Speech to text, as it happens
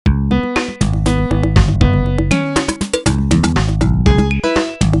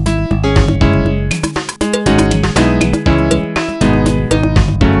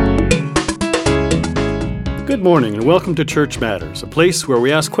Good morning and welcome to Church Matters, a place where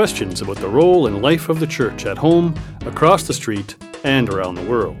we ask questions about the role and life of the church at home, across the street, and around the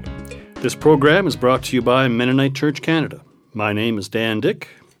world. This program is brought to you by Mennonite Church Canada. My name is Dan Dick.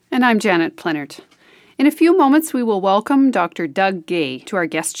 And I'm Janet Plenert. In a few moments, we will welcome Dr. Doug Gay to our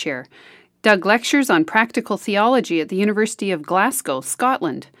guest chair. Doug lectures on Practical Theology at the University of Glasgow,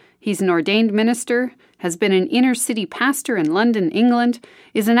 Scotland. He's an ordained minister, has been an inner-city pastor in London, England,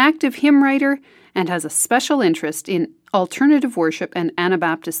 is an active hymn writer, and has a special interest in alternative worship and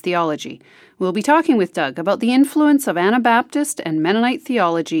Anabaptist theology. We'll be talking with Doug about the influence of Anabaptist and Mennonite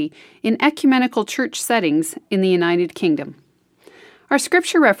theology in ecumenical church settings in the United Kingdom. Our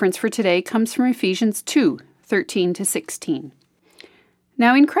scripture reference for today comes from Ephesians 2:13-16.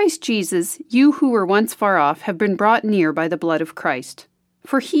 Now in Christ Jesus, you who were once far off have been brought near by the blood of Christ.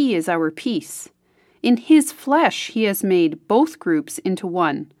 For he is our peace. In his flesh he has made both groups into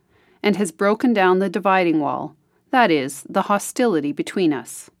one, and has broken down the dividing wall, that is, the hostility between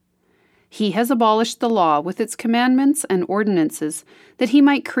us. He has abolished the law with its commandments and ordinances, that he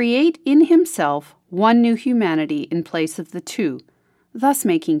might create in himself one new humanity in place of the two, thus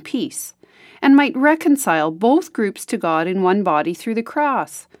making peace, and might reconcile both groups to God in one body through the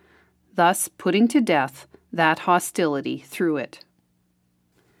cross, thus putting to death that hostility through it.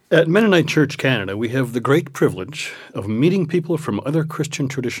 At Mennonite Church Canada, we have the great privilege of meeting people from other Christian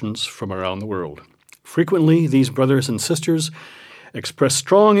traditions from around the world. Frequently, these brothers and sisters express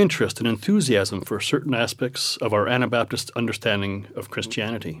strong interest and enthusiasm for certain aspects of our Anabaptist understanding of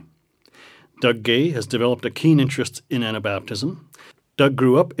Christianity. Doug Gay has developed a keen interest in Anabaptism. Doug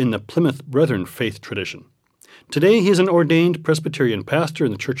grew up in the Plymouth Brethren faith tradition. Today, he is an ordained Presbyterian pastor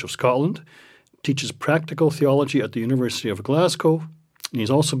in the Church of Scotland, teaches practical theology at the University of Glasgow, and he's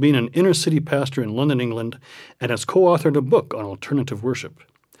also been an inner-city pastor in London, England, and has co-authored a book on alternative worship.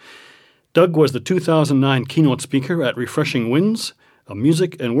 Doug was the 2009 keynote speaker at Refreshing Winds, a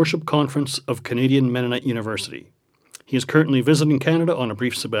music and worship conference of Canadian Mennonite University. He is currently visiting Canada on a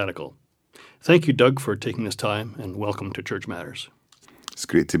brief sabbatical. Thank you, Doug, for taking this time, and welcome to Church Matters. It's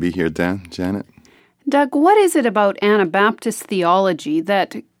great to be here, Dan, Janet. Doug, what is it about Anabaptist theology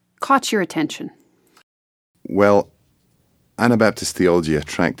that caught your attention? Well, Anabaptist theology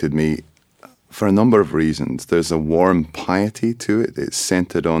attracted me for a number of reasons. There's a warm piety to it. It's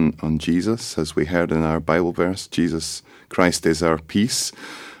centered on Jesus, as we heard in our Bible verse. Jesus Christ is our peace.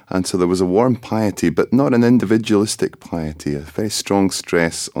 And so there was a warm piety, but not an individualistic piety, a very strong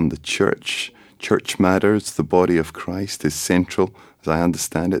stress on the church. Church matters, the body of Christ is central, as I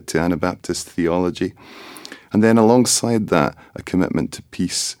understand it, to Anabaptist theology. And then alongside that, a commitment to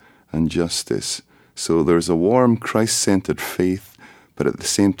peace and justice. So there's a warm Christ-centered faith, but at the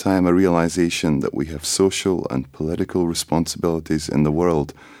same time a realization that we have social and political responsibilities in the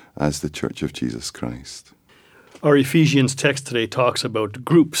world as the Church of Jesus Christ. Our Ephesians text today talks about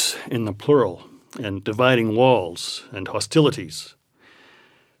groups in the plural and dividing walls and hostilities.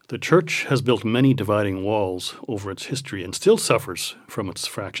 The church has built many dividing walls over its history and still suffers from its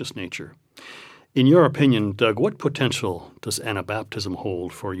fractious nature. In your opinion, Doug, what potential does Anabaptism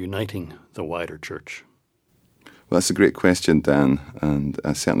hold for uniting the wider church? Well, that's a great question, Dan, and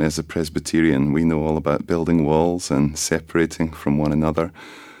certainly as a Presbyterian, we know all about building walls and separating from one another.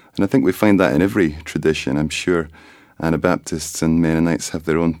 And I think we find that in every tradition. I'm sure Anabaptists and Mennonites have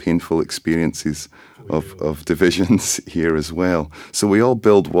their own painful experiences of divisions here as well. So we all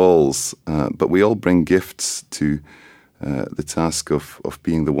build walls, but we all bring gifts to the task of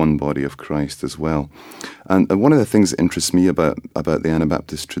being the one body of Christ as well. And one of the things that interests me about the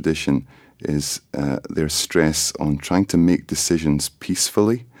Anabaptist tradition is their stress on trying to make decisions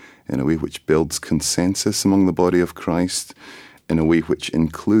peacefully, in a way which builds consensus among the body of Christ, in a way which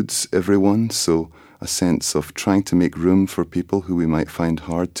includes everyone, so a sense of trying to make room for people who we might find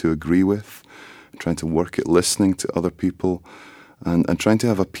hard to agree with, trying to work at listening to other people, and trying to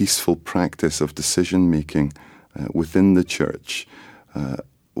have a peaceful practice of decision-making within the church.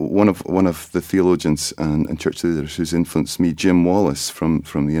 One of the theologians and church leaders who's influenced me, Jim Wallace from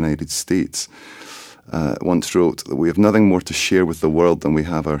the United States, once wrote that we have nothing more to share with the world than we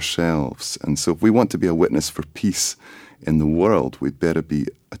have ourselves. And so if we want to be a witness for peace in the world, we'd better be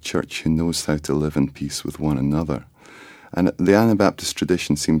a church who knows how to live in peace with one another. And the Anabaptist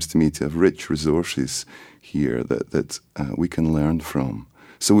tradition seems to me to have rich resources here that we can learn from.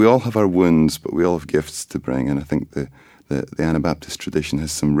 So we all have our wounds, but we all have gifts to bring, and I think the Anabaptist tradition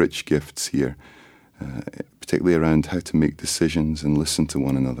has some rich gifts here, particularly around how to make decisions and listen to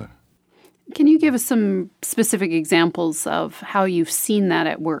one another. Can you give us some specific examples of how you've seen that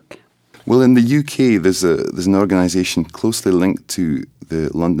at work? Well, in the UK, there's an organisation closely linked to the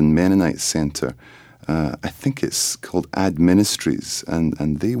London Mennonite Centre, I think it's called Ad Ministries,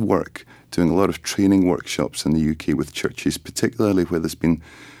 and they work doing a lot of training workshops in the UK with churches, particularly where there's been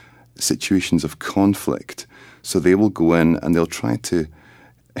situations of conflict. So they will go in and they'll try to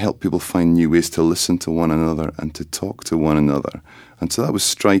help people find new ways to listen to one another and to talk to one another. And so that was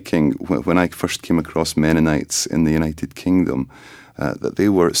striking when I first came across Mennonites in the United Kingdom, that they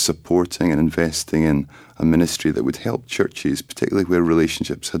were supporting and investing in a ministry that would help churches, particularly where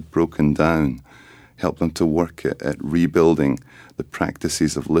relationships had broken down, help them to work at rebuilding the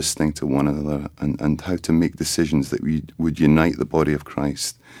practices of listening to one another and how to make decisions that would unite the body of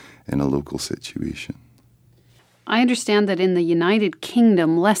Christ in a local situation. I understand that in the United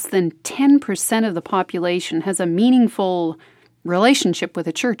Kingdom, less than 10% of the population has a meaningful relationship with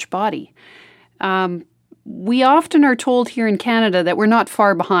a church body. We often are told here in Canada that we're not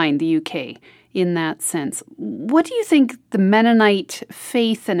far behind the UK in that sense. What do you think the Mennonite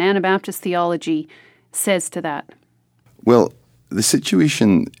faith and Anabaptist theology says to that? Well, the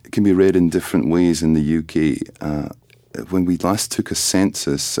situation can be read in different ways in the UK. When we last took a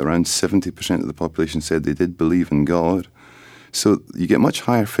census, around 70% of the population said they did believe in God. So you get much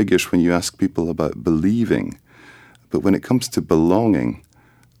higher figures when you ask people about believing. But when it comes to belonging,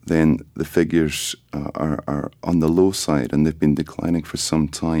 then the figures are on the low side, and they've been declining for some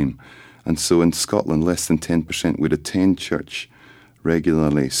time. And so in Scotland, less than 10% would attend church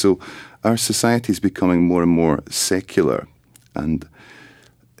regularly. So our society is becoming more and more secular. And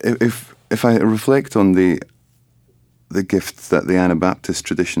if I reflect on the gift that the Anabaptist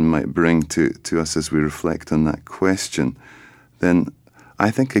tradition might bring to us as we reflect on that question, then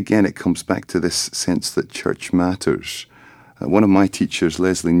I think again it comes back to this sense that church matters. One of my teachers,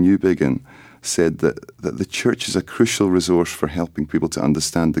 Leslie Newbigin, said that the church is a crucial resource for helping people to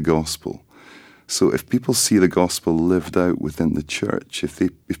understand the gospel. So if people see the gospel lived out within the church, if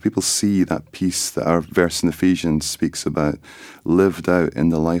people see that peace that our verse in Ephesians speaks about lived out in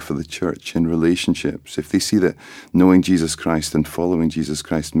the life of the church, in relationships, if they see that knowing Jesus Christ and following Jesus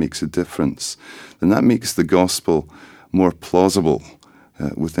Christ makes a difference, then that makes the gospel more plausible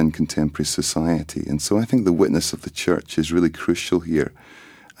within contemporary society. And so I think the witness of the church is really crucial here.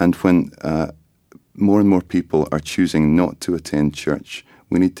 And when more and more people are choosing not to attend church,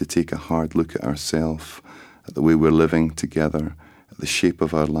 we need to take a hard look at ourselves, at the way we're living together, at the shape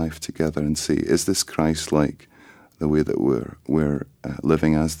of our life together, and say, is this Christ-like, the way that we're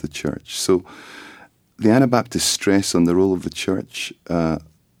living as the church? So the Anabaptist stress on the role of the church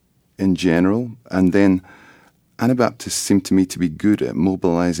in general, and then Anabaptists seem to me to be good at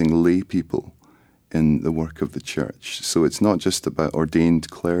mobilizing lay people in the work of the church. So it's not just about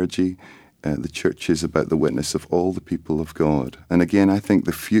ordained clergy. The church is about the witness of all the people of God. And again, I think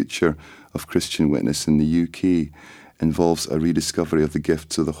the future of Christian witness in the UK involves a rediscovery of the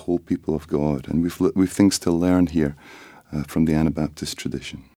gifts of the whole people of God. And we've things to learn here from the Anabaptist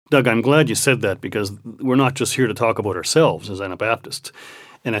tradition. Doug, I'm glad you said that, because we're not just here to talk about ourselves as Anabaptists.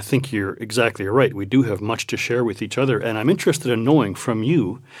 And I think you're exactly right. We do have much to share with each other. And I'm interested in knowing from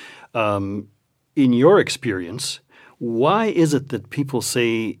you, in your experience, why is it that people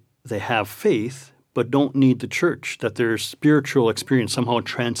say they have faith but don't need the church, that their spiritual experience somehow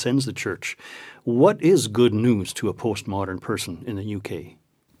transcends the church? What is good news to a postmodern person in the UK?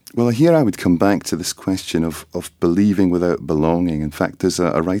 Well, here I would come back to this question of believing without belonging. In fact, there's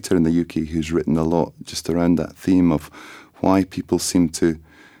a writer in the UK who's written a lot just around that theme of why people seem to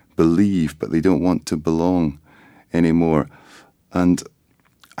believe but they don't want to belong anymore. And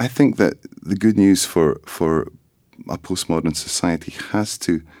I think that the good news for a postmodern society has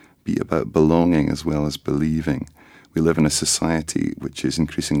to be about belonging as well as believing. We live in a society which is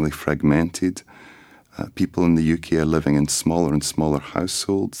increasingly fragmented. People in the UK are living in smaller and smaller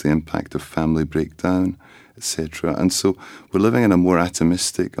households, the impact of family breakdown, etc. And so we're living in a more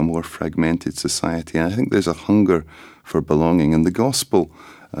atomistic, a more fragmented society. And I think there's a hunger for belonging. And the gospel,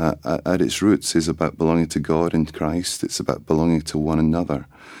 at its roots, is about belonging to God in Christ. It's about belonging to one another.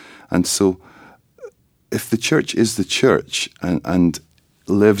 And so if the church is the church and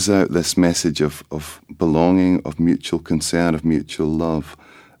lives out this message of belonging, of mutual concern, of mutual love,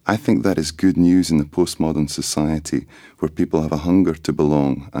 I think that is good news in the postmodern society where people have a hunger to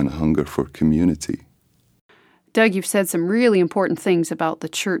belong and a hunger for community. Doug, you've said some really important things about the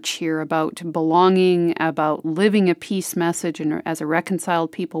church here, about belonging, about living a peace message and as a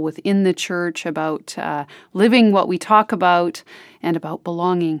reconciled people within the church, about living what we talk about, and about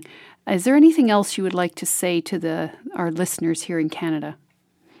belonging. Is there anything else you would like to say to our listeners here in Canada?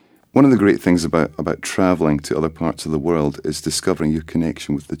 One of the great things about travelling to other parts of the world is discovering your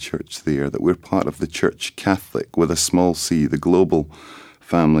connection with the church there, that we're part of the Church Catholic with a small c, the global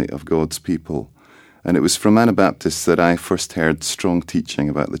family of God's people. And it was from Anabaptists that I first heard strong teaching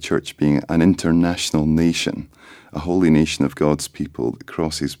about the church being an international nation, a holy nation of God's people that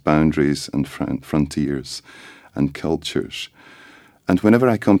crosses boundaries and frontiers and cultures. And whenever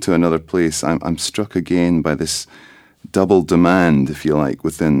I come to another place, I'm struck again by this double demand, if you like,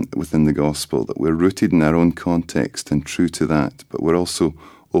 within the gospel, that we're rooted in our own context and true to that, but we're also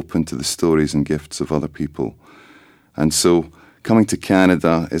open to the stories and gifts of other people. And so coming to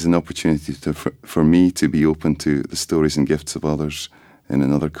Canada is an opportunity for me to be open to the stories and gifts of others in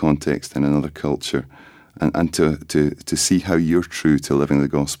another context, in another culture, and to see how you're true to living the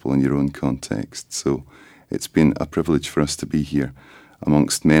gospel in your own context. So it's been a privilege for us to be here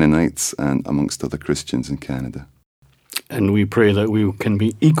amongst Mennonites and amongst other Christians in Canada. And we pray that we can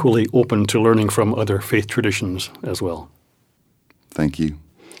be equally open to learning from other faith traditions as well. Thank you.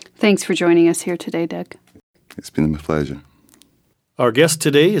 Thanks for joining us here today, Doug. It's been a pleasure. Our guest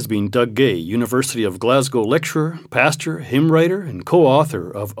today has been Doug Gay, University of Glasgow lecturer, pastor, hymn writer, and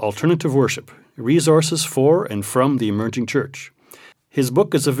co-author of Alternative Worship, Resources for and from the Emerging Church. His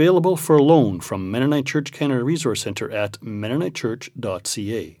book is available for loan from Mennonite Church Canada Resource Centre at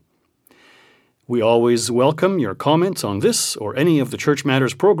mennonitechurch.ca. We always welcome your comments on this or any of the Church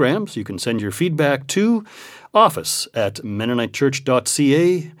Matters programs. You can send your feedback to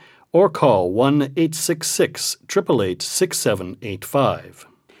office@mennonitechurch.ca or call 1-866-888-6785.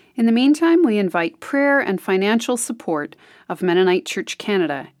 In the meantime, we invite prayer and financial support of Mennonite Church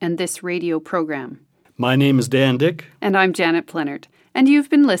Canada and this radio program. My name is Dan Dick. And I'm Janet Plenard. And you've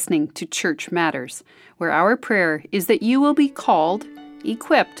been listening to Church Matters, where our prayer is that you will be called,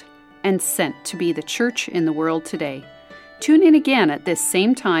 equipped, and sent to be the church in the world today. Tune in again at this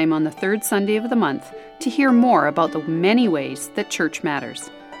same time on the third Sunday of the month to hear more about the many ways that church matters.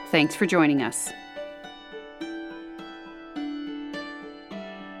 Thanks for joining us.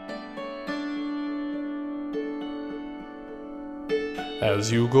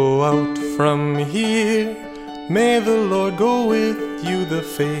 As you go out from here, may the Lord go with you, the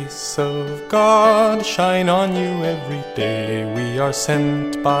face of God shine on you every day. We are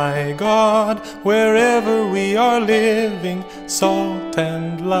sent by God wherever we are living, salt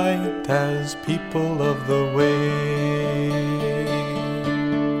and light as people of the way.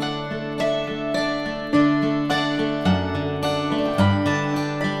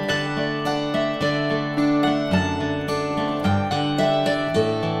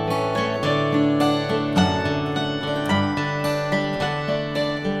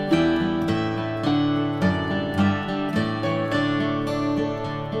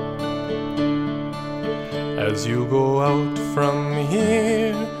 As you go out from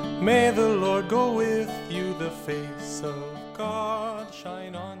here, may the Lord go with you, the face of God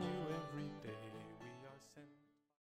shine on you.